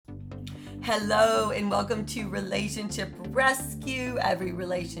Hello and welcome to Relationship Rescue. Every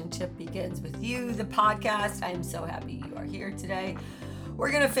relationship begins with you, the podcast. I'm so happy you are here today. We're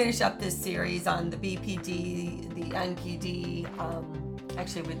going to finish up this series on the BPD, the NPD.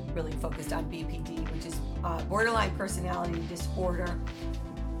 Actually, we really focused on BPD, which is borderline personality disorder.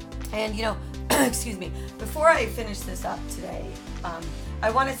 And, excuse me, before I finish this up today,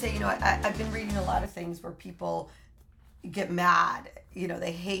 I want to say, I've been reading a lot of things where people get mad,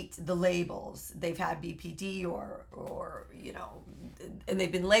 they hate the labels. They've had BPD or and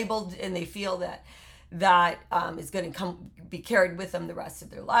they've been labeled and they feel that is going to be carried with them the rest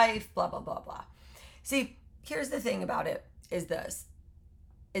of their life, blah, blah, blah, blah. See, here's the thing about it is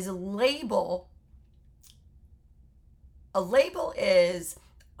a label is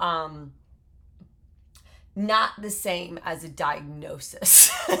not the same as a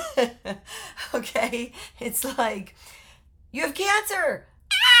diagnosis. Okay? It's like, you have cancer.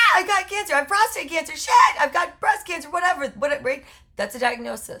 I got cancer. I have prostate cancer. Shit, I've got breast cancer, whatever, right? That's a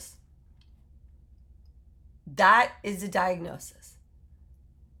diagnosis. That is a diagnosis.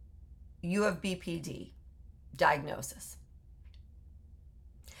 You have BPD, diagnosis.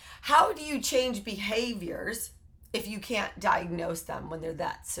 How do you change behaviors if you can't diagnose them when they're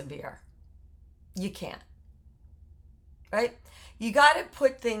that severe? You can't, right? You got to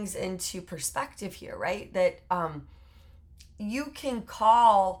put things into perspective here, right? That you can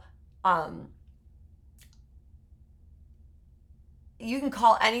call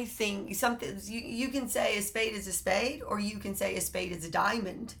anything something. You can say a spade is a spade, or you can say a spade is a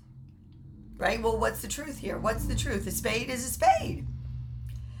diamond, right? Well, what's the truth here? What's the truth? A spade is a spade.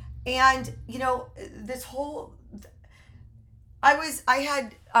 And this whole I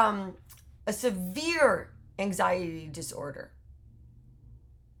had a severe anxiety disorder,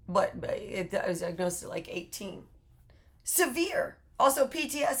 but I was diagnosed at like 18. Severe. Also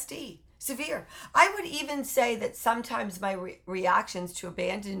PTSD. Severe. I would even say that sometimes my reactions to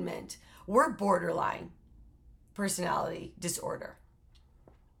abandonment were borderline personality disorder.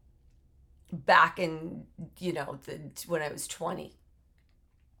 Back in, when I was 20.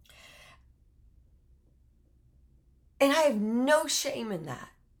 And I have no shame in that.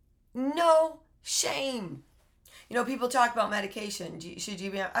 No shame. People talk about medication. Should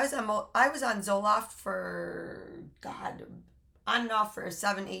you be on? I was on Zoloft for on and off for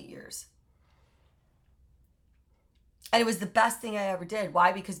 7-8 years, and it was the best thing I ever did.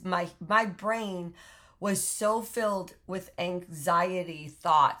 Why? Because my brain was so filled with anxiety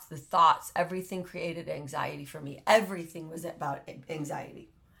thoughts. Everything created anxiety for me. Everything was about anxiety.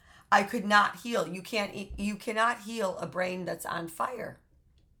 I could not heal. You cannot heal a brain that's on fire.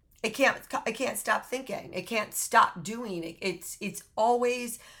 It can't stop thinking. It can't stop doing it. It's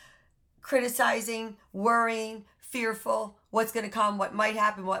always criticizing, worrying, fearful, what's going to come, what might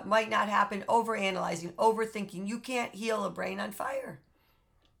happen, what might not happen, overanalyzing, overthinking. You can't heal a brain on fire.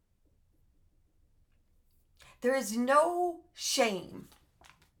 There is no shame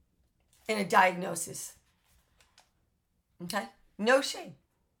in a diagnosis. Okay? No shame.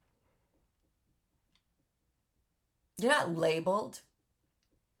 You're not labeled.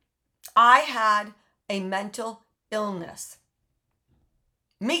 I had a mental illness.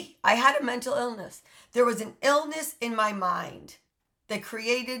 I had a mental illness. There was an illness in my mind that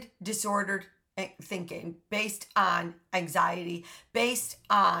created disordered thinking based on anxiety, based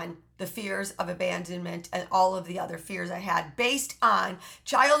on the fears of abandonment and all of the other fears I had, based on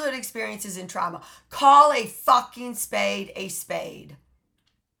childhood experiences and trauma. Call a fucking spade a spade.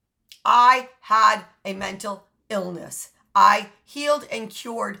 I had a mental illness. I healed and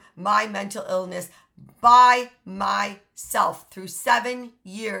cured my mental illness by myself through 7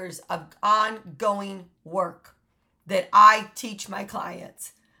 years of ongoing work that I teach my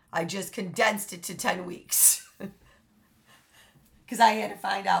clients. I just condensed it to 10 weeks because I had to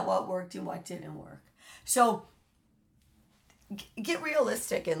find out what worked and what didn't work. So get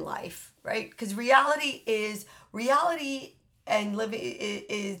realistic in life, right? Because reality and living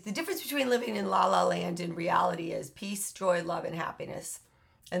is the difference between living in la la land and reality is peace, joy, love, and happiness.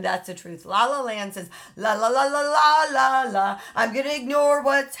 And that's the truth. La la land says, la la la la la la la. I'm going to ignore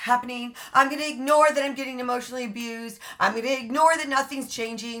what's happening. I'm going to ignore that I'm getting emotionally abused. I'm going to ignore that nothing's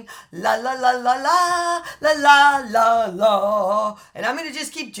changing. La la la la la la la la la. And I'm going to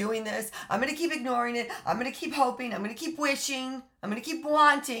just keep doing this. I'm going to keep ignoring it. I'm going to keep hoping. I'm going to keep wishing. I'm going to keep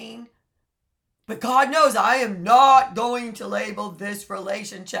wanting. But God knows I am not going to label this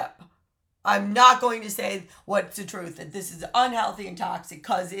relationship. I'm not going to say what's the truth, that this is unhealthy and toxic,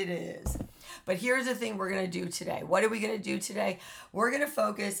 because it is. But here's the thing we're going to do today. What are we going to do today? We're going to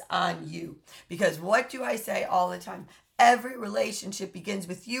focus on you. Because what do I say all the time? Every relationship begins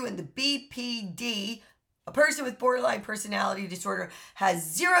with you, and the BPD, a person with borderline personality disorder, has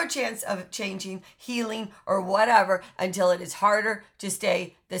zero chance of changing, healing, or whatever until it is harder to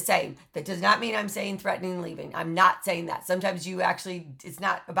stay the same. That does not mean I'm saying threatening leaving. I'm not saying that. Sometimes it's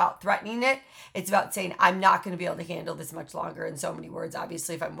not about threatening it. It's about saying, I'm not going to be able to handle this much longer, in so many words.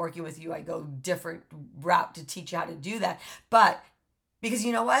 Obviously, if I'm working with you, I go different route to teach you how to do that. But because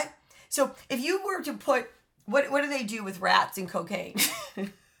you know what? So if you were to put, what do they do with rats and cocaine?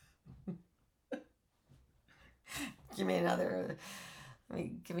 Give me another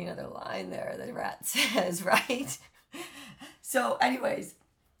line there that rat says, right? So anyways,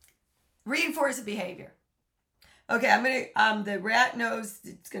 reinforce the behavior. Okay, the rat knows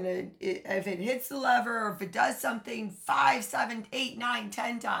if it hits the lever or if it does something 5, 7, 8, 9,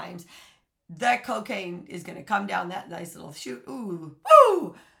 10 times, that cocaine is gonna come down that nice little chute. Ooh,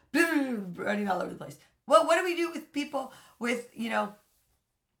 woo, running all over the place. Well, what do we do with people with, when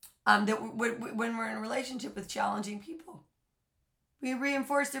we're in a relationship with challenging people? We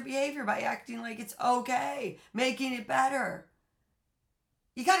reinforce their behavior by acting like it's okay, making it better.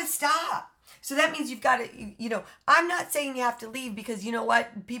 You got to stop. So that means you've got to, I'm not saying you have to leave, because you know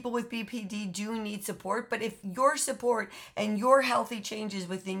what? People with BPD do need support. But if your support and your healthy changes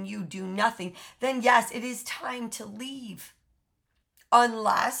within you do nothing, then yes, it is time to leave.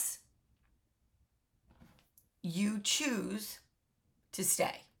 Unless you choose to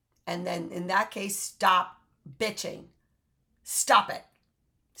stay. And then in that case, stop bitching. Stop it.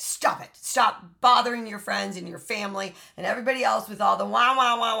 Stop it. Stop bothering your friends and your family and everybody else with all the wah,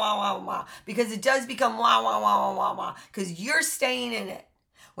 wah, wah, wah, wah, wah. Because it does become wah, wah, wah, wah, wah, wah. Because you're staying in it.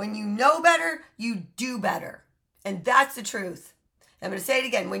 When you know better, you do better. And that's the truth. I'm going to say it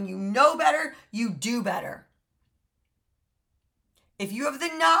again. When you know better, you do better. If you have the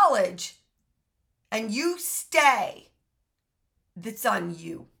knowledge and you stay, that's on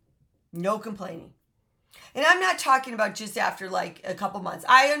you. No complaining. And I'm not talking about just after like a couple months.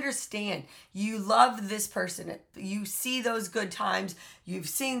 I understand you love this person. You see those good times. You've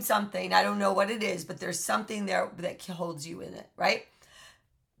seen something. I don't know what it is, but there's something there that holds you in it, right?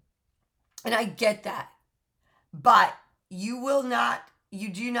 And I get that. But you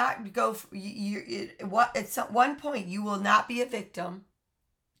do not go, at one point, you will not be a victim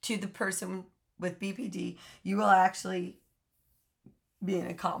to the person with BPD. You will actually be an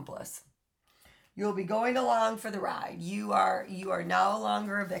accomplice. You'll be going along for the ride. You are no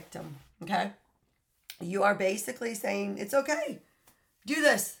longer a victim, okay? You are basically saying, it's okay. Do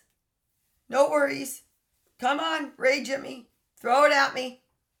this. No worries. Come on, rage at me. Throw it at me.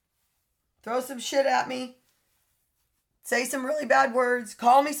 Throw some shit at me. Say some really bad words.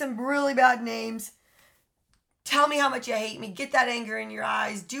 Call me some really bad names. Tell me how much you hate me. Get that anger in your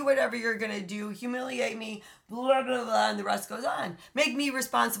eyes. Do whatever you're going to do. Humiliate me. Blah, blah, blah. And the rest goes on. Make me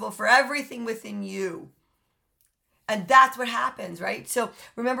responsible for everything within you. And that's what happens, right? So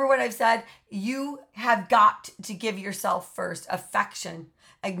remember what I've said. You have got to give yourself first affection,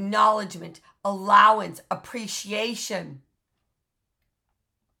 acknowledgement, allowance, appreciation.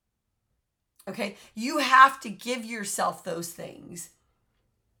 Okay? You have to give yourself those things.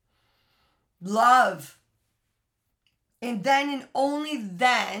 Love. And then and only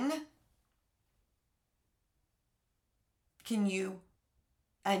then can you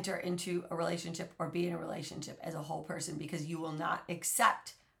enter into a relationship or be in a relationship as a whole person, because you will not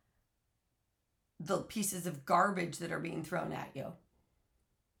accept the pieces of garbage that are being thrown at you,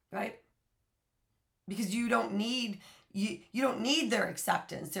 right? Because you don't need their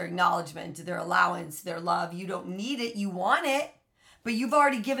acceptance, their acknowledgement, their allowance, their love. You don't need it. You want it, but you've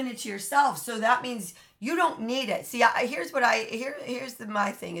already given it to yourself. So that means you don't need it. See, here's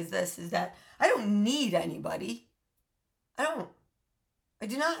my thing is that I don't need anybody. I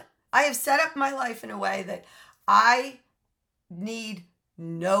do not. I have set up my life in a way that I need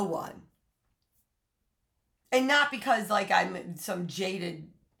no one. And not because like I'm some jaded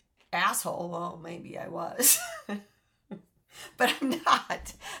asshole. Well, maybe I was. But I'm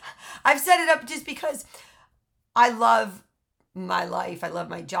not. I've set it up just because I love my life. I love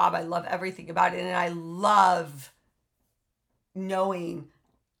my job. I love everything about it. And I love knowing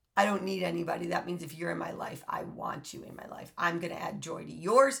I don't need anybody. That means if you're in my life, I want you in my life. I'm going to add joy to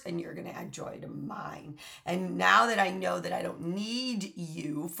yours and you're going to add joy to mine. And now that I know that I don't need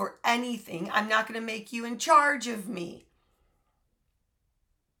you for anything, I'm not going to make you in charge of me.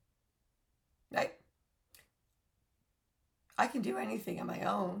 Right? I can do anything on my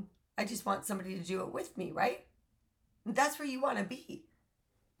own. I just want somebody to do it with me, right? And that's where you want to be.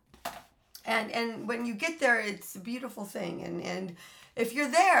 And when you get there, it's a beautiful thing. And if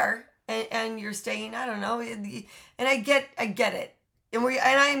you're there and you're staying, I don't know, and I get it. And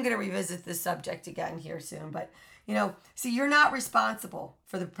I am going to revisit this subject again here soon, but see, you're not responsible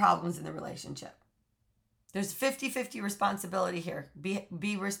for the problems in the relationship. There's 50-50 responsibility here.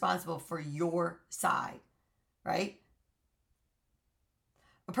 Be responsible for your side, right?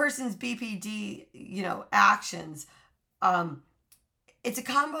 A person's BPD, actions, it's a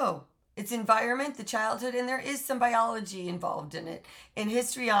combo. It's environment, the childhood, and there is some biology involved in it. In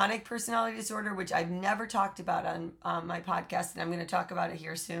histrionic personality disorder, which I've never talked about on my podcast, and I'm going to talk about it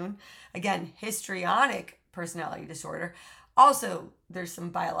here soon. Again, histrionic personality disorder. Also, there's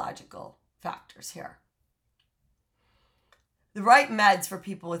some biological factors here. The right meds for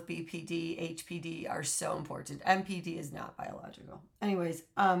people with BPD, HPD are so important. MPD is not biological. Anyways,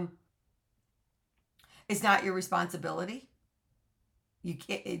 it's not your responsibility. You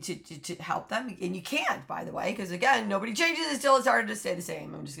can't, to help them, and you can't, by the way, because again, nobody changes until it's harder to stay the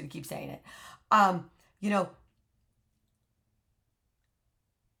same. I'm just going to keep saying it.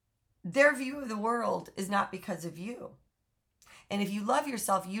 Their view of the world is not because of you. And if you love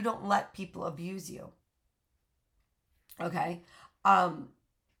yourself, you don't let people abuse you. Okay? The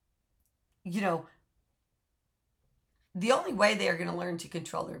only way they are going to learn to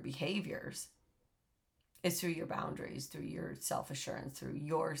control their behaviors is through your boundaries, through your self-assurance, through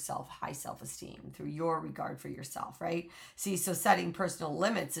your high self-esteem, through your regard for yourself, right? See, so setting personal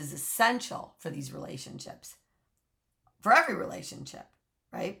limits is essential for these relationships, for every relationship,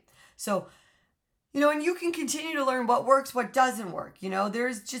 right? So, and you can continue to learn what works, what doesn't work.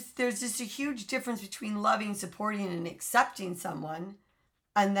 There's just a huge difference between loving, supporting, and accepting someone,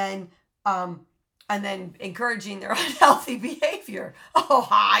 and then encouraging their unhealthy behavior. Oh,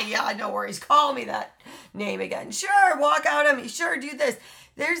 hi, yeah, no worries. Call me that name again. Sure, walk out on me. Sure, do this.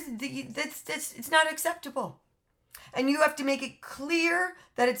 It's not acceptable. And you have to make it clear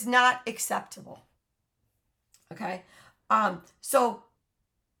that it's not acceptable. Okay? So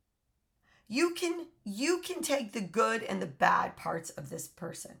you can take the good and the bad parts of this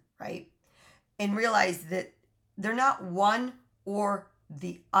person, right? And realize that they're not one or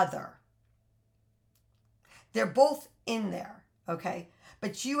the other. They're both in there, okay?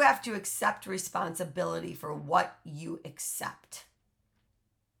 But you have to accept responsibility for what you accept.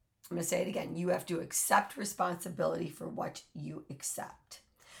 I'm going to say it again. You have to accept responsibility for what you accept.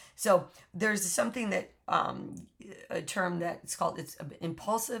 So there's something that, a term that it's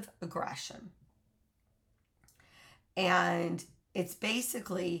impulsive aggression. And it's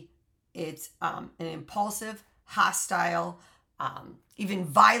basically, an impulsive, hostile, even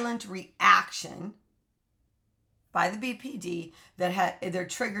violent reaction by the BPD that they're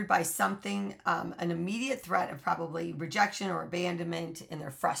triggered by something, an immediate threat of probably rejection or abandonment, and they're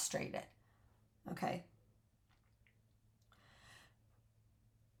frustrated. Okay?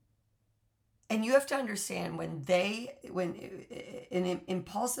 And you have to understand when an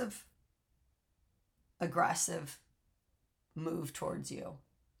impulsive, aggressive move towards you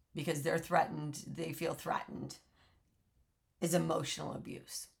because they're threatened, they feel threatened, is emotional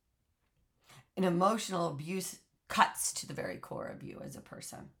abuse. And emotional abuse cuts to the very core of you as a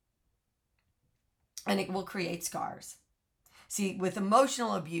person. And it will create scars. See, with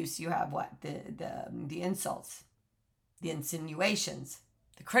emotional abuse, you have what? The insults, the insinuations,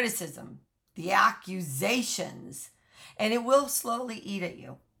 the criticism, the accusations, and it will slowly eat at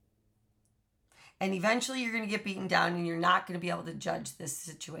you. And eventually you're going to get beaten down and you're not going to be able to judge this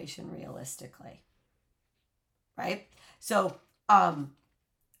situation realistically. Right? So,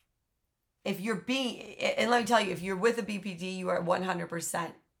 if you're and let me tell you, if you're with a BPD, you are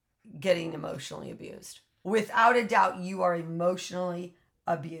 100% getting emotionally abused. Without a doubt, you are emotionally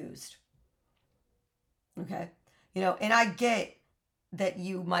abused. Okay? And I get that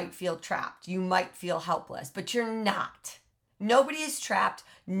you might feel trapped. You might feel helpless, but you're not. Nobody is trapped.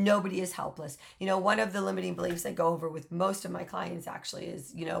 Nobody is helpless. One of the limiting beliefs I go over with most of my clients actually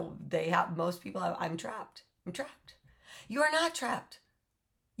is, most people have, I'm trapped. I'm trapped. You are not trapped.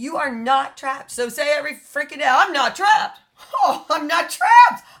 You are not trapped. So say every freaking day, I'm not trapped. Oh, I'm not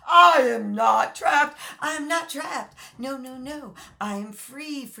trapped. I am not trapped. I am not trapped. No, no, no. I am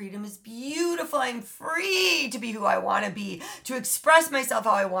free. Freedom is beautiful. I'm free to be who I want to be, to express myself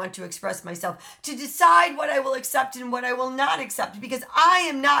how I want to express myself, to decide what I will accept and what I will not accept, because I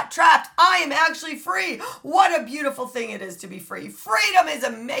am not trapped. I am actually free. What a beautiful thing it is to be free. Freedom is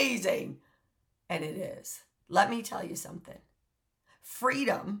amazing. And it is. Let me tell you something.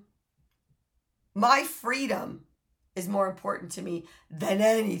 Freedom, my freedom, is more important to me than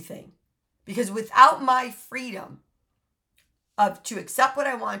anything, because without my freedom to accept what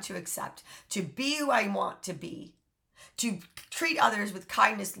I want to accept, to be who I want to be, to treat others with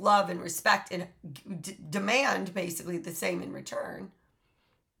kindness, love, and respect, and demand basically the same in return,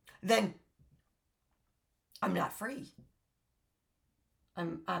 then I'm not free.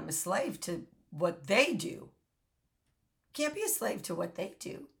 I'm a slave to what they do. Can't be a slave to what they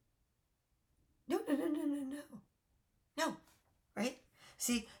do. No. No, right?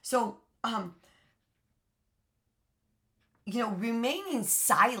 See, so, remaining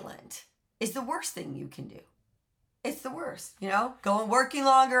silent is the worst thing you can do. It's the worst, going working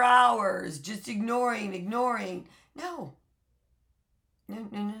longer hours, just ignoring. No.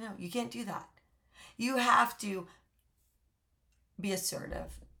 You can't do that. You have to be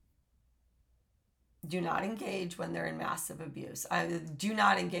assertive. Do not engage when they're in massive abuse. Do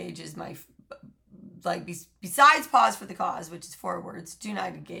not engage is my, besides pause for the cause, which is 4 words, do not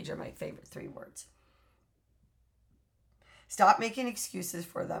engage are my favorite 3 words. Stop making excuses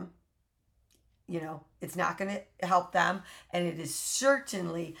for them. It's not going to help them, and it is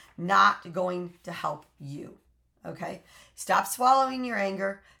certainly not going to help you. Okay? Stop swallowing your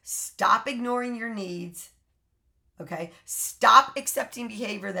anger. Stop ignoring your needs. Okay? Stop accepting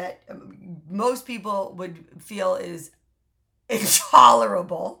behavior that most people would feel is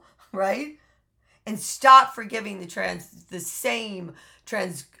intolerable, right? And stop forgiving the same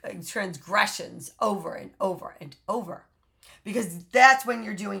transgressions over and over and over. Because that's when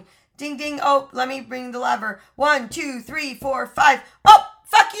you're doing ding, ding. Oh, let me bring the lever. 1, 2, 3, 4, 5. Oh,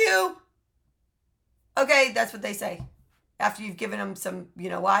 fuck you. Okay, that's what they say. After you've given them some,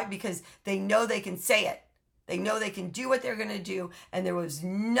 why? Because they know they can say it. They know they can do what they're going to do. And there was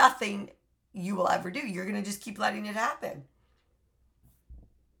nothing you will ever do. You're going to just keep letting it happen.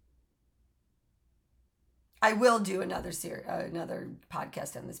 I will do another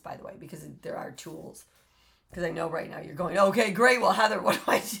podcast on this, by the way, because there are tools. Because I know right now you're going, okay, great. Well, Heather, what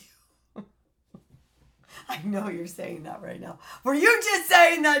do I do? I know you're saying that right now. Were you just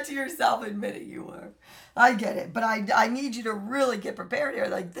saying that to yourself? Admit it, you were. I get it. But I need you to really get prepared here.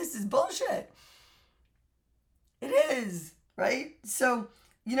 This is bullshit. It is, right? So,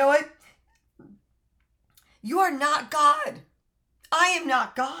 you know what? You are not God. I am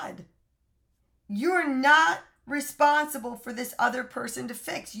not God. You're not responsible for this other person to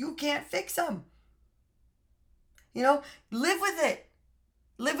fix. You can't fix them. Live with it.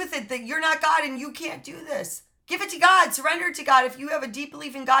 Live with it that you're not God and you can't do this. Give it to God. Surrender it to God. If you have a deep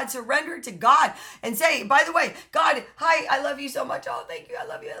belief in God, surrender it to God and say, by the way, God, hi, I love you so much. Oh, thank you. I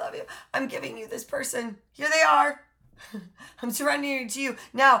love you. I'm giving you this person. Here they are. I'm surrendering it to you.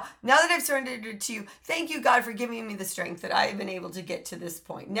 Now that I've surrendered it to you, thank you, God, for giving me the strength that I have been able to get to this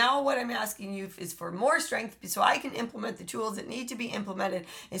point. Now what I'm asking you is for more strength so I can implement the tools that need to be implemented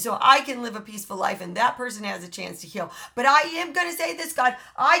and so I can live a peaceful life and that person has a chance to heal. But I am going to say this, God.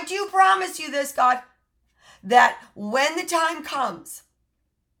 I do promise you this, God, that when the time comes,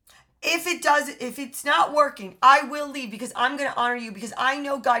 if it's not working, I will leave because I'm going to honor you because I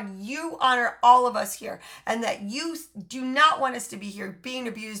know, God, you honor all of us here and that you do not want us to be here being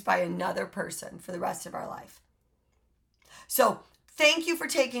abused by another person for the rest of our life. So thank you for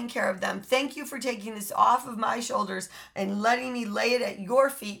taking care of them. Thank you for taking this off of my shoulders and letting me lay it at your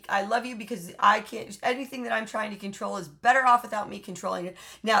feet. I love you because anything that I'm trying to control is better off without me controlling it.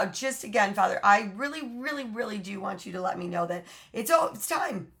 Now, just again, Father, I really, really, really do want you to let me know that it's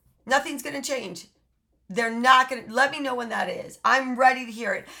time. Nothing's going to change. They're not going to let me know when that is. I'm ready to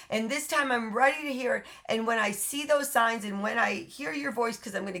hear it. And this time I'm ready to hear it. And when I see those signs and when I hear your voice,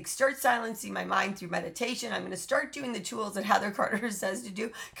 because I'm going to start silencing my mind through meditation, I'm going to start doing the tools that Heather Carter says to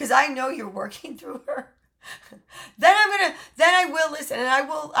do, because I know you're working through her. then I will listen and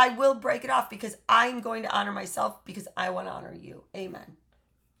I will break it off because I'm going to honor myself because I want to honor you. Amen.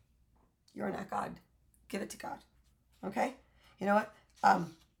 You're not God. Give it to God. Okay? You know what?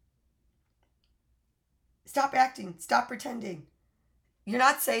 Stop acting. Stop pretending. You're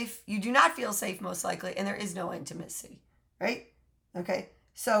not safe. You do not feel safe, most likely, and there is no intimacy, right? Okay?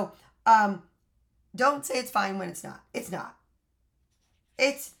 So, don't say it's fine when it's not. It's not.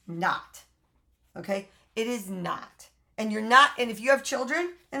 It's not. Okay? It is not. And you're not, and if you have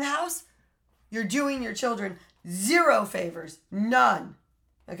children in the house, you're doing your children 0 favors. None.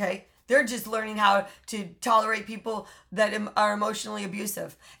 Okay? They're just learning how to tolerate people that are emotionally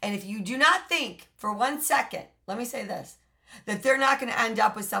abusive. And if you do not think for 1 second, let me say this, that they're not going to end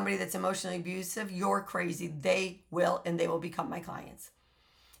up with somebody that's emotionally abusive, you're crazy. They will, and they will become my clients.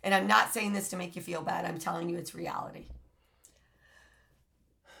 And I'm not saying this to make you feel bad. I'm telling you it's reality.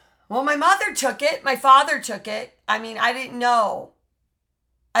 Well, my mother took it. My father took it. I mean, I didn't know.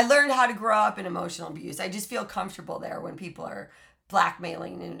 I learned how to grow up in emotional abuse. I just feel comfortable there when people are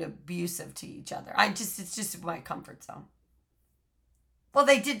blackmailing and abusive to each other. It's just my comfort zone. Well,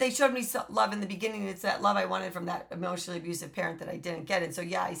 they showed me love in the beginning. It's that love I wanted from that emotionally abusive parent that I didn't get. And so,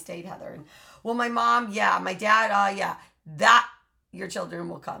 yeah, I stayed, Heather. And well, my mom, yeah, my dad, yeah, that your children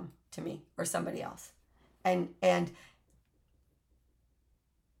will come to me or somebody else. And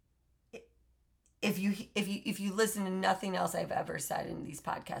if you listen to nothing else I've ever said in these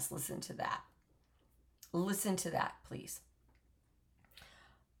podcasts, listen to that. Listen to that, please.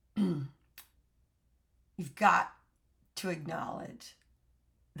 You've got to acknowledge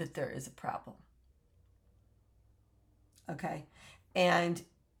that there is a problem. Okay? And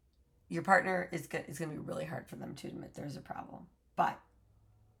your partner is going to be really hard for them to admit there's a problem. But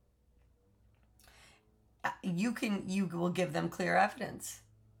you will give them clear evidence.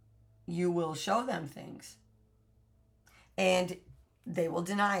 You will show them things. And they will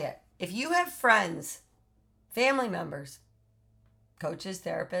deny it. If you have friends, family members, coaches,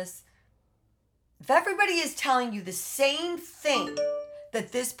 therapists, if everybody is telling you the same thing,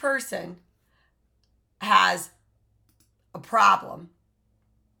 that this person has a problem,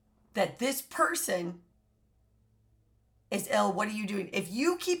 that this person is ill, what are you doing? If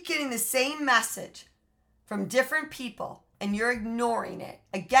you keep getting the same message from different people and you're ignoring it,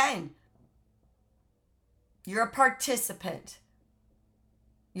 again, you're a participant.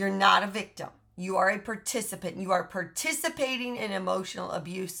 You're not a victim. You are a participant. You are participating in emotional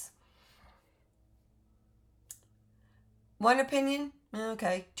abuse. One opinion,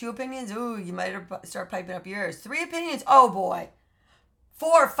 okay. 2 opinions, ooh, you might start piping up your ears. 3 opinions, oh boy.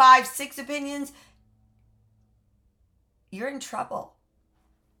 4, 5, 6 opinions, you're in trouble,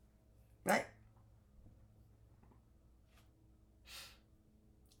 right?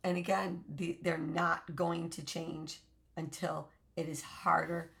 And again, they're not going to change until it is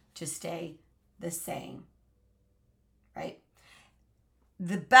harder to stay the same, right?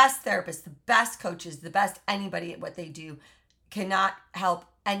 The best therapists, the best coaches, the best anybody at what they do cannot help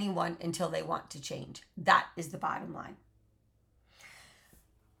anyone until they want to change. That is the bottom line.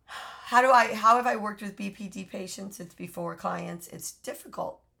 How have I worked with BPD patients? It's before clients. It's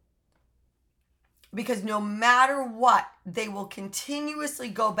difficult. Because no matter what, they will continuously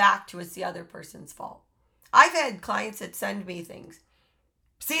go back to it's the other person's fault. I've had clients that send me things.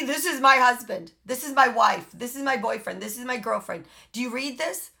 See, this is my husband. This is my wife. This is my boyfriend. This is my girlfriend. Do you read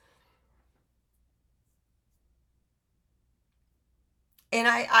this? And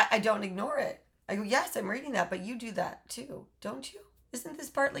I don't ignore it. I go, yes, I'm reading that, but you do that too, don't you? Isn't this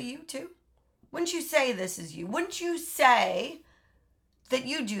partly you too? Wouldn't you say this is you? Wouldn't you say that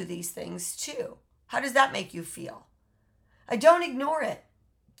you do these things too? How does that make you feel? I don't ignore it.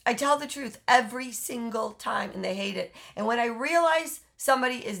 I tell the truth every single time, and they hate it. And when I realize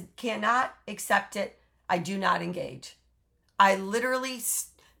somebody cannot accept it, I do not engage. I literally,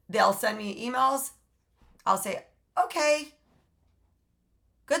 they'll send me emails. I'll say, okay,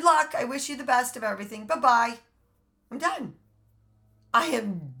 good luck. I wish you the best of everything. Bye-bye. I'm done. I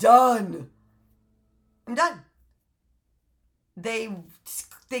am done. I'm done. They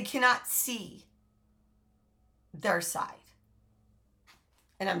cannot see their side.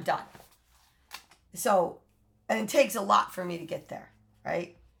 And I'm done. So, and it takes a lot for me to get there,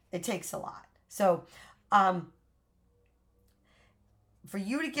 right? It takes a lot. So, for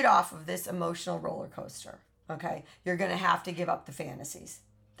you to get off of this emotional roller coaster, okay, you're going to have to give up the fantasies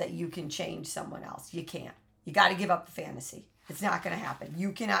that you can change someone else. You can't. You got to give up the fantasy. It's not going to happen.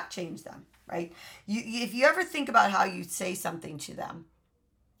 You cannot change them, right? If you ever think about how you say something to them,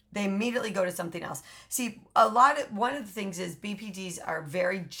 they immediately go to something else. See, one of the things is BPDs are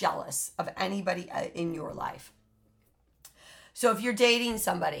very jealous of anybody in your life. So if you're dating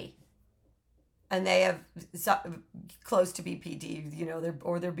somebody and they have close to BPD,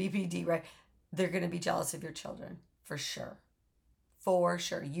 they're BPD, right? They're going to be jealous of your children for sure. For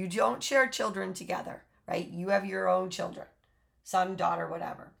sure. You don't share children together, right? You have your own children, son, daughter,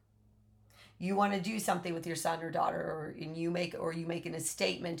 whatever. You want to do something with your son or daughter, you make a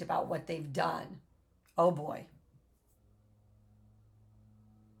statement about what they've done. Oh boy.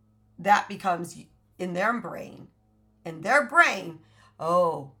 That becomes in their brain.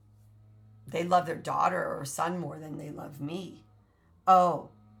 Oh, they love their daughter or son more than they love me. Oh,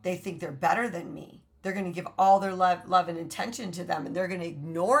 they think they're better than me. They're going to give all their love and attention to them, and they're going to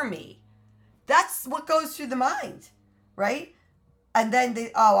ignore me. That's what goes through the mind, right? And then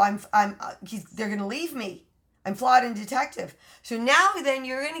they're going to leave me. I'm flawed and defective. So now then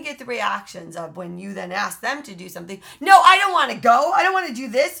you're going to get the reactions of when you then ask them to do something. No, I don't want to go. I don't want to do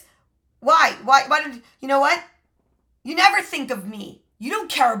this. Why? Why don't you know what? You never think of me. You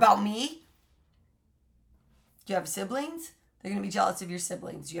don't care about me. Do you have siblings? They're going to be jealous of your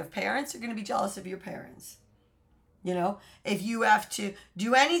siblings. You have parents, they're going to be jealous of your parents. You know, if you have to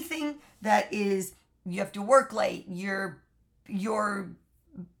do anything that is, you have to work late, you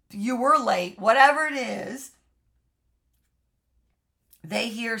were late, whatever it is, they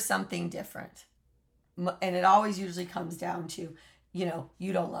hear something different. And it always usually comes down to, you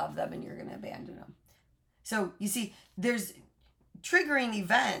don't love them and you're going to abandon them. So you see, there's triggering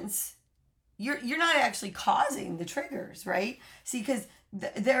events. You're not actually causing the triggers, right? See, because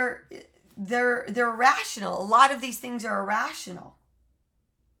they're irrational. A lot of thit things are irrational.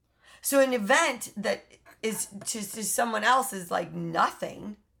 So an event that is to someone else is like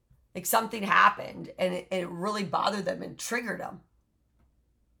nothing, like something happened and it really bothered them and triggered them.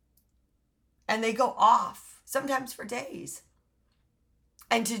 And they go off, sometimes for days.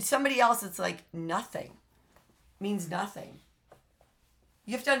 And to somebody else, it's like nothing, means nothing.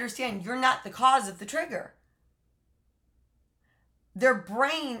 You have to understand, you're not the cause of the trigger. Their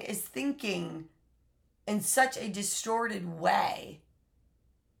brain is thinking in such a distorted way,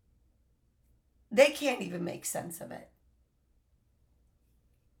 they can't even make sense of it.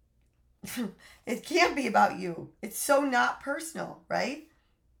 It can't be about you. It's so not personal, right?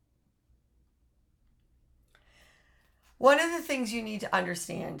 One of the things you need to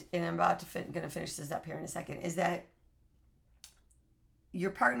understand, and I'm going to finish this up here in a second, is that your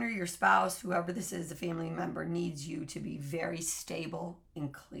partner, your spouse, whoever this is, a family member, needs you to be very stable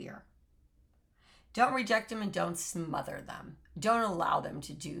and clear. Don't reject them and don't smother them. Don't allow them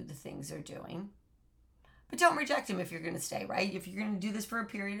to do the things they're doing. But don't reject them if you're going to stay, right? If you're going to do this for a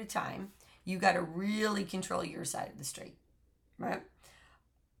period of time, you got to really control your side of the street, right?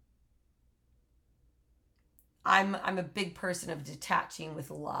 I'm a big person of detaching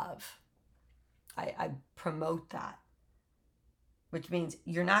with love. I promote that, which means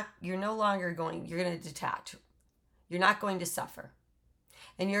you're no longer going to detach. You're not going to suffer.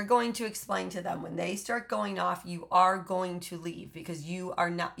 And you're going to explain to them when they start going off, you are going to leave because you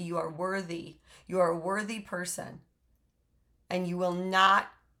are worthy. You are a worthy person. And you will not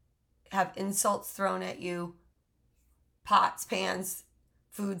have insults thrown at you, pots, pans,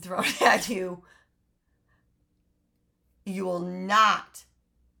 food thrown at you. You will not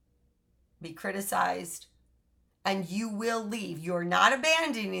be criticized, and you will leave. You're not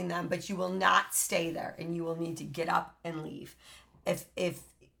abandoning them, but you will not stay there, and you will need to get up and leave. If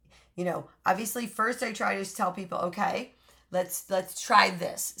obviously first I try to tell people, okay, let's try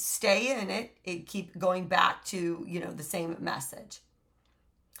this. Stay in it. Keep going back to, the same message.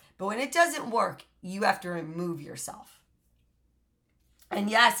 But when it doesn't work, you have to remove yourself. And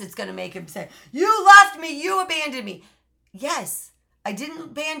yes, it's going to make him say, you left me, you abandoned me. Yes, I didn't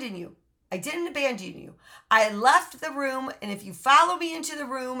abandon you. I didn't abandon you. I left the room, and if you follow me into the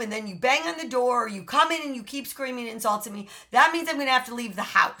room and then you bang on the door or you come in and you keep screaming insults at me, that means I'm going to have to leave the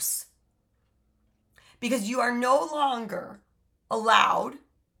house. Because you are no longer allowed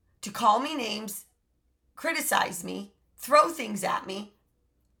to call me names, criticize me, throw things at me,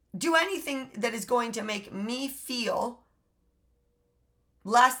 do anything that is going to make me feel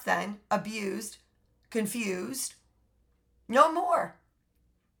less than, abused, confused. No more.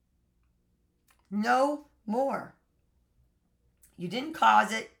 No more. You didn't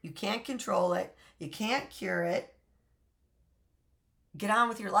cause it. You can't control it. You can't cure it. Get on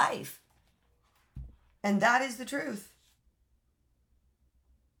with your life. And that is the truth.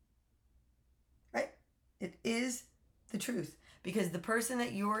 Right? It is the truth. Because the person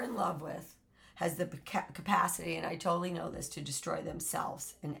that you are in love with has the capacity, and I totally know this, to destroy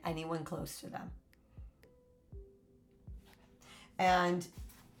themselves and anyone close to them. And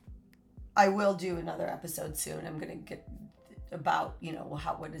I will do another episode soon. I'm going to get about,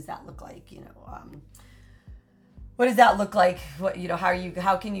 what does that look like? What does that look like?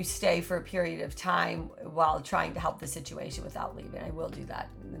 How can you stay for a period of time while trying to help the situation without leaving? I will do that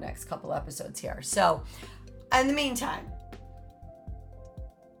in the next couple episodes here. So, in the meantime,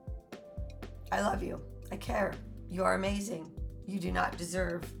 I love you. I care. You are amazing. You do not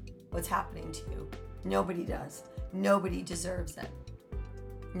deserve what's happening to you. Nobody does. Nobody deserves it.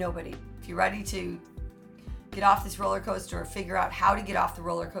 Nobody. If you're ready to get off this roller coaster or figure out how to get off the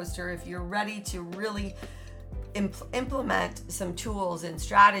roller coaster, if you're ready to really implement some tools and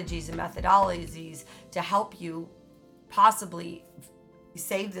strategies and methodologies to help you possibly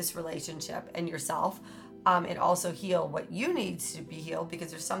save this relationship and yourself, and also heal what you needs to be healed,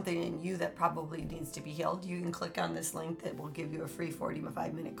 because there's something in you that probably needs to be healed, you can click on this link that will give you a free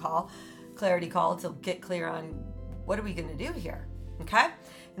 45-minute clarity call to get clear on what are we going to do here. Okay?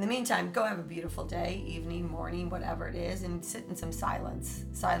 In the meantime, go have a beautiful day, evening, morning, whatever it is, and sit in some silence.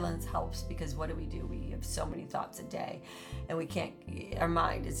 Silence helps, because what do? We have so many thoughts a day, and we can't, our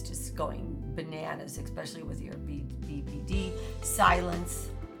mind is just going bananas, especially with your BPD. Silence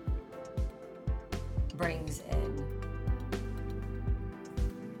brings in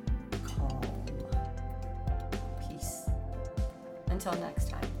calm, peace. Until next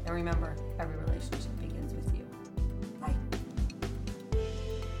time. And remember, every relationship